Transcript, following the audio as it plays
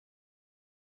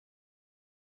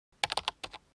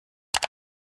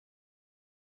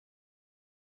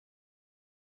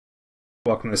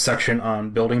Welcome to the section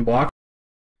on building blocks.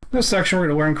 In this section, we're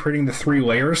going to learn creating the 3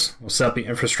 layers. We'll set up the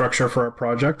infrastructure for our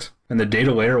project. And the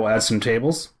data layer will add some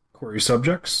tables, query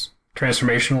subjects.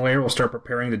 Transformational layer will start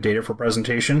preparing the data for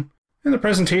presentation. And the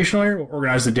presentation layer will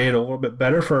organize the data a little bit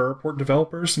better for our report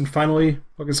developers. And finally,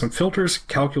 look at some filters,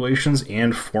 calculations,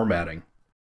 and formatting.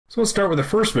 So let's start with the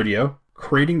first video,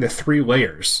 creating the 3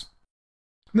 layers.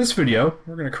 In this video,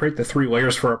 we're going to create the 3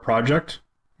 layers for our project.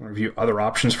 We'll review other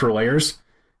options for layers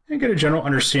and get a general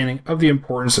understanding of the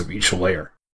importance of each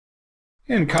layer.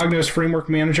 In Cognos Framework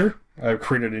Manager, I've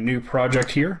created a new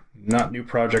project here, not new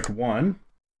project 1,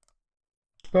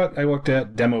 but I looked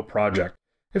at demo project.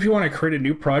 If you want to create a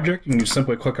new project, you can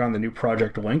simply click on the new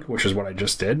project link, which is what I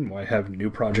just did, and I have new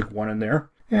project 1 in there.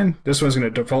 And this one's going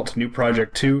to default to new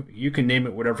project 2. You can name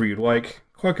it whatever you'd like.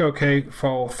 Click OK,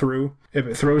 follow through. If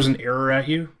it throws an error at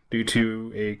you due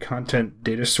to a content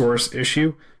data source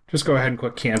issue, just go ahead and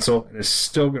click cancel, and it's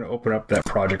still going to open up that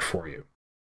project for you.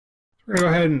 We're going to go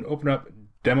ahead and open up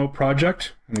demo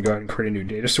project. I'm going to go ahead and create a new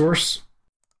data source.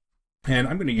 And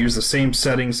I'm going to use the same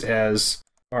settings as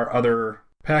our other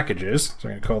packages. So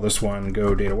I'm going to call this one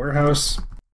Go Data Warehouse.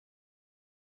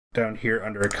 Down here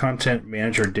under a Content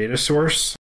Manager Data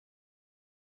Source.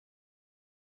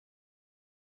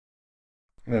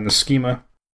 And then the schema.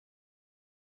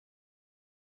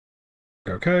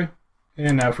 Okay.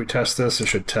 And now if we test this, it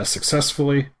should test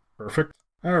successfully. Perfect.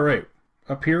 All right.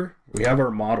 Up here, we have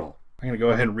our model. I'm going to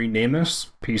go ahead and rename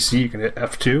this. PC, you can hit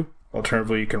F2.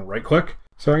 Alternatively, you can right-click.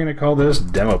 So I'm going to call this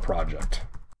Demo Project.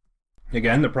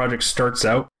 Again, the project starts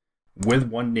out with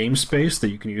one namespace that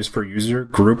you can use for user,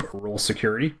 group, or role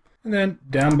security. And then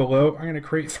down below, I'm going to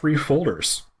create 3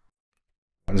 folders.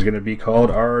 One's going to be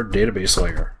called our database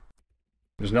layer.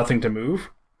 There's nothing to move,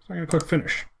 so I'm going to click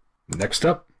Finish. Next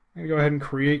up, I'm going to go ahead and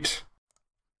create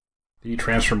the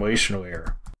Transformational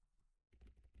Layer.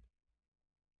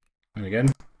 And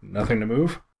again, nothing to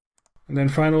move. And then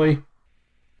finally,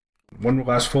 one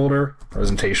last folder,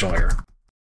 Presentation Layer.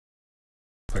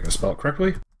 If I can spell it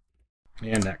correctly.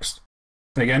 And next.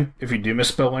 And again, if you do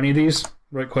misspell any of these,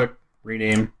 right-click,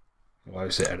 rename. Well, I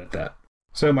say edit that.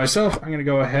 So myself, I'm going to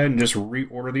go ahead and just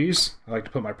reorder these. I like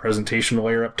to put my presentation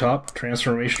layer up top,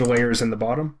 transformational layer is in the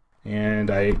bottom,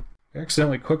 and I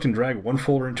accidentally clicked and dragged one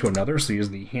folder into another, so use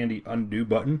the handy undo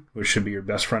button, which should be your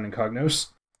best friend in Cognos.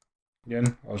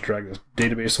 Again, I'll just drag this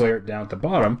database layer down at the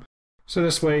bottom. So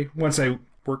this way, once I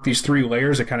work these 3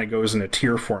 layers, it kind of goes in a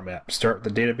tier format. Start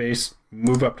with the database,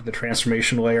 move up to the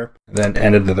transformation layer, and then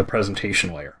end into the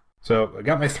presentation layer. So I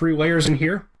got my 3 layers in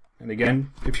here. And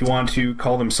again, if you want to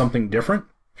call them something different,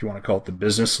 if you want to call it the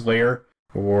business layer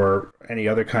or any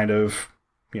other kind of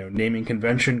naming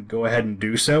convention, go ahead and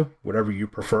do so, whatever you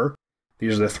prefer.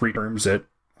 These are the 3 terms that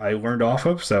I learned off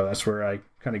of, so that's where I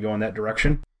kind of go in that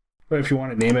direction. But if you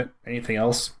want to name it anything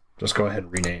else, just go ahead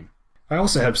and rename. I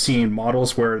also have seen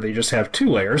models where they just have 2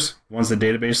 layers. One's the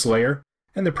database layer,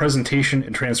 and the presentation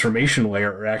and transformation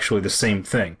layer are actually the same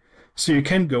thing. So you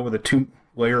can go with a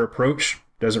 2-layer approach.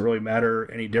 Doesn't really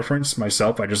matter any difference.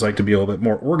 Myself, I just like to be a little bit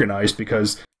more organized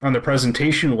because on the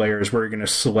presentation layer is where you're going to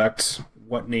select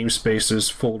what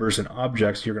namespaces, folders, and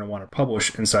objects you're going to want to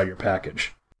publish inside your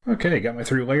package. Okay, got my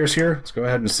 3 layers here. Let's go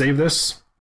ahead and save this.